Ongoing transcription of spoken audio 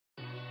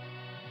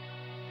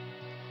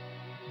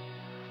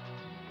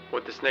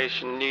What this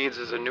nation needs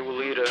is a new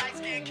leader.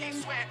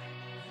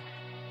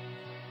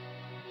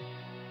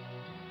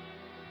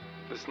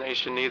 This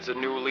nation needs a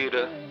new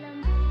leader.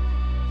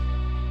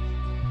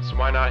 So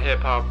why not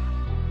hip-hop?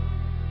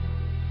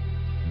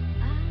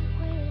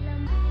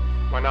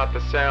 Why not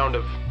the sound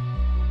of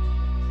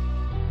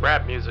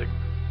rap music?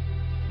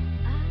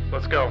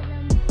 Let's go.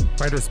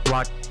 Writer's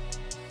block,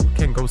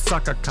 can go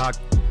suck a cock.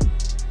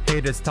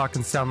 Haters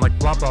talking sound like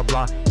blah blah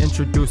blah.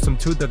 Introduce them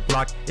to the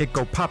Glock, it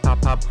go pop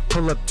pop pop.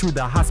 Pull up to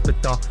the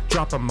hospital,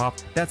 drop them off,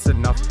 that's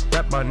enough.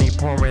 Rap money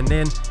pouring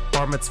in,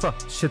 Barmitzfa,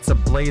 shit's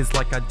ablaze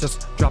like I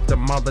just dropped a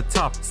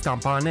Molotov.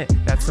 Stomp on it,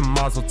 that's a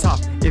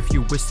mozzletof. If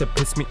you wish to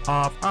piss me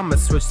off, I'ma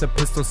switch the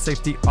pistol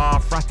safety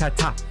off.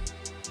 Rattata,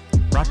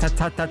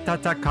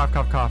 rattata, cough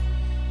cough cough.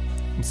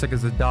 I'm sick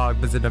as a dog,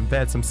 visiting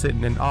vets, I'm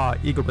sitting in awe.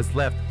 Ego was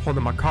left,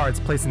 holding my cards,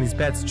 placing these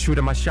bets,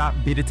 shooting my shot,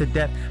 beat it to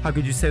death. How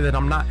could you say that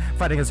I'm not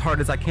fighting as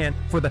hard as I can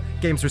for the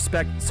game's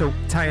respect? So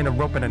tying a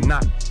rope in a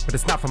knot, but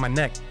it's not for my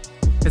neck,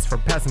 it's for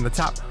passing the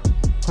top.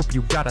 Hope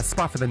you got a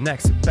spot for the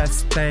next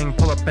best thing.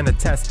 Pull up in a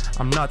test,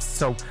 I'm nuts,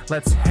 so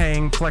let's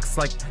hang. Flex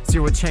like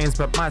 0 chains,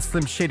 but my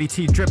slim shady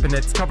tea dripping,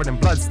 it's covered in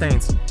blood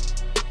stains.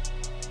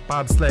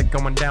 Bobsled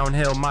going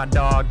downhill, my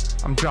dog,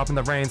 I'm dropping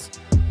the reins.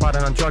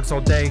 Riding on drugs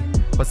all day,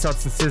 but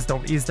substances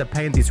don't ease the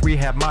pain. These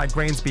rehab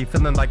migraines be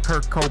feeling like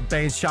Kurt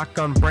Cobain.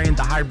 Shotgun brain,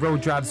 the high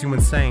road drives you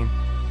insane.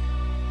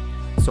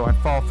 So I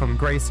fall from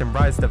grace and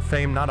rise to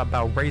fame. Not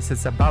about race,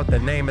 it's about the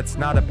name. It's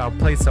not about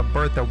place of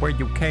birth or where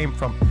you came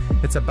from.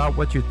 It's about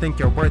what you think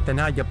you're worth and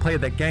how you play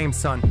the game,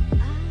 son.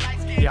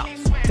 Yeah,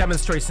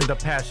 demonstrations of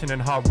passion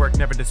and hard work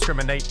never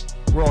discriminate.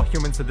 We're all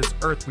humans of this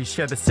earth, we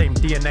share the same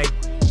DNA.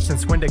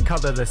 Since when did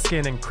color the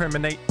skin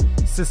incriminate?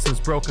 System's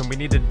broken, we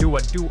need to do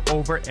a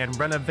do-over and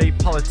renovate.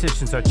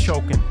 Politicians are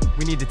choking,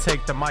 we need to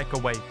take the mic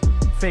away.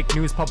 Fake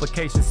news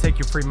publications take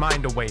your free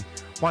mind away.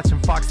 Watching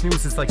Fox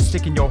News is like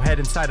sticking your head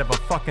inside of a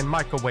fucking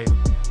microwave.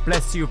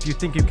 Bless you if you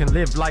think you can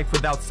live life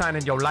without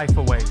signing your life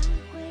away.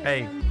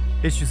 Hey,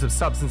 issues of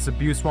substance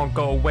abuse won't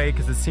go away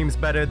cause it seems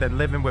better than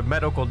living with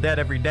medical debt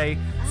every day.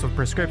 So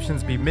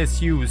prescriptions be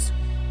misused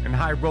and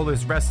high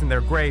rollers rest in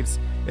their graves.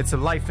 It's a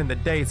life in the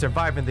day,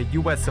 surviving the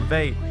US of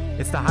A.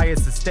 It's the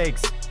highest of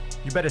stakes.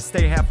 You better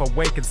stay half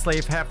awake and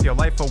slave half your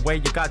life away.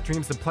 You got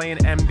dreams of playing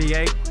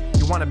NBA?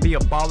 You want to be a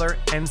baller?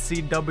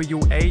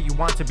 NCAA? You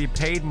want to be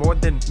paid more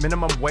than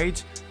minimum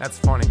wage? That's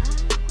funny.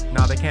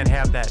 Nah, they can't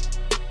have that.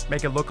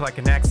 Make it look like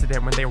an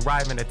accident when they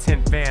arrive in a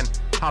tint van.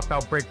 Hop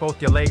out, break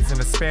both your legs in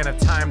a span of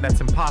time that's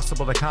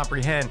impossible to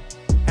comprehend.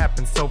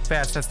 Happens so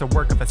fast, that's the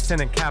work of a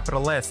sin in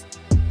capital S.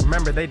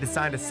 Remember, they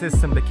designed a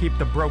system to keep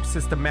the broke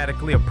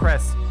systematically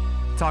oppressed.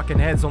 Talking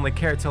heads only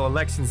care till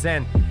elections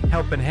end.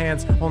 Helping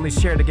hands only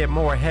share to get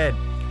more ahead.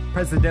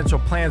 Presidential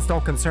plans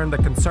don't concern the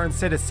concerned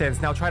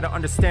citizens. Now try to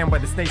understand why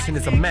this nation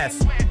is a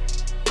mess.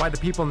 Why the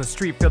people in the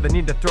street feel the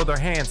need to throw their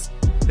hands.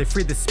 They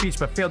freed the speech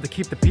but failed to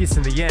keep the peace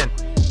in the end.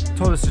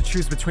 Told us to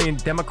choose between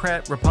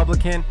Democrat,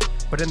 Republican,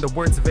 but in the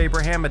words of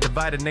Abraham, a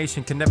divided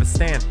nation can never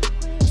stand.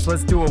 So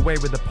let's do away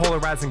with the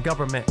polarizing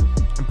government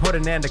and put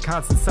an end to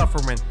constant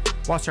suffering.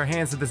 Wash our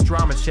hands of this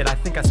drama shit. I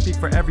think I speak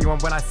for everyone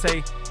when I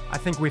say I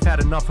think we've had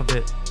enough of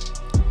it.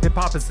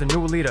 Hip-hop is the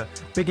new leader.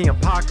 Biggie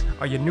and Pac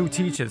are your new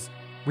teachers.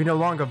 We no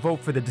longer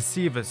vote for the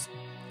deceivers.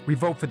 We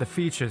vote for the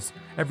features.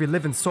 Every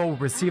living soul will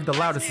receive the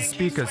loudest of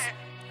speakers.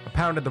 A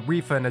pound of the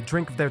reefer and a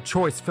drink of their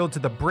choice filled to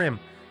the brim.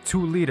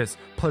 2 liters,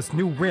 plus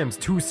new rims,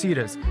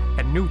 2-seaters,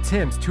 and new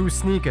Timbs, 2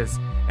 sneakers,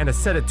 and a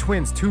set of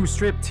twins, 2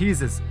 strip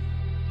teasers.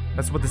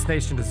 That's what this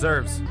nation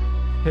deserves.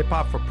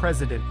 Hip-hop for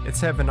president,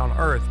 it's heaven on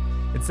earth.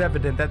 It's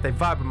evident that they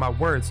vibe with my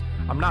words.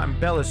 I'm not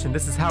embellishing,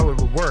 this is how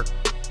it would work.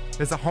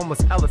 There's a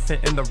homeless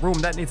elephant in the room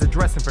that needs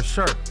addressing for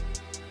sure.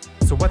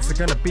 So what's it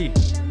gonna be?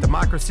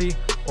 Democracy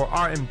or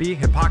R&B?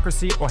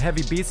 Hypocrisy or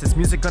heavy beats? Is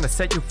music gonna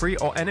set you free?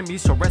 All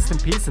enemies shall rest in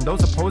peace, and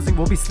those opposing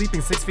will be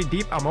sleeping 6 feet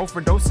deep. I'm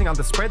overdosing on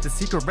the spread, the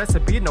secret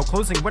recipe. No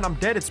closing when I'm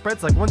dead. It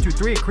spreads like 1, 2,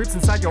 3. It creeps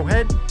inside your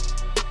head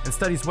and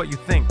studies what you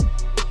think.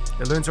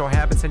 It learns your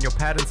habits and your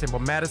patterns and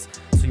what matters.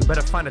 So you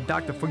better find a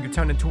doctor before you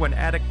turn into an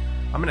addict.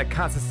 I'm in a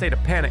constant state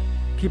of panic.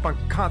 Keep on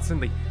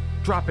constantly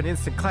dropping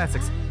instant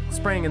classics,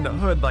 spraying in the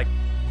hood like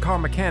car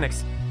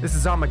mechanics. This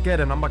is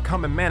Armageddon, I'm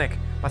becoming manic.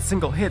 My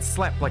single hits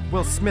slap like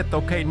Will Smith,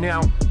 okay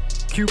now.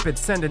 Cupid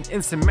sending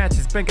instant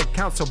matches, bank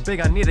account so big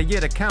I need a year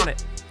to count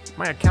it.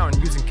 My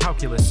accountant using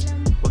calculus,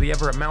 will he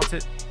ever amount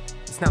it?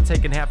 It's now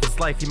taking half his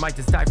life, he might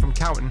just die from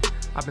counting.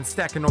 I've been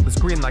stacking all this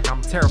green like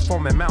I'm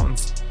terraforming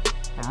mountains.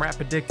 I'm rap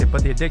addicted,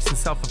 but the addiction's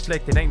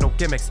self-inflicted, ain't no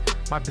gimmicks.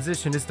 My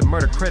position is to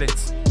murder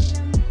critics.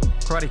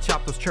 Karate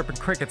chop those chirping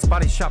crickets,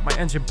 body shot my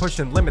engine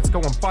pushing limits,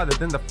 going farther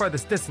than the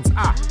furthest distance.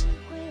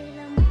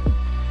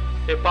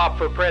 Hip-hop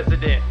for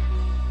president.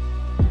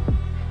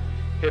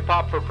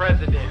 Hip-hop for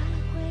president.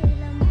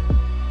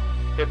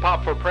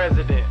 Hip-hop for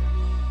president.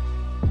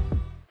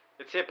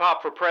 It's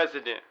hip-hop for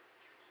president.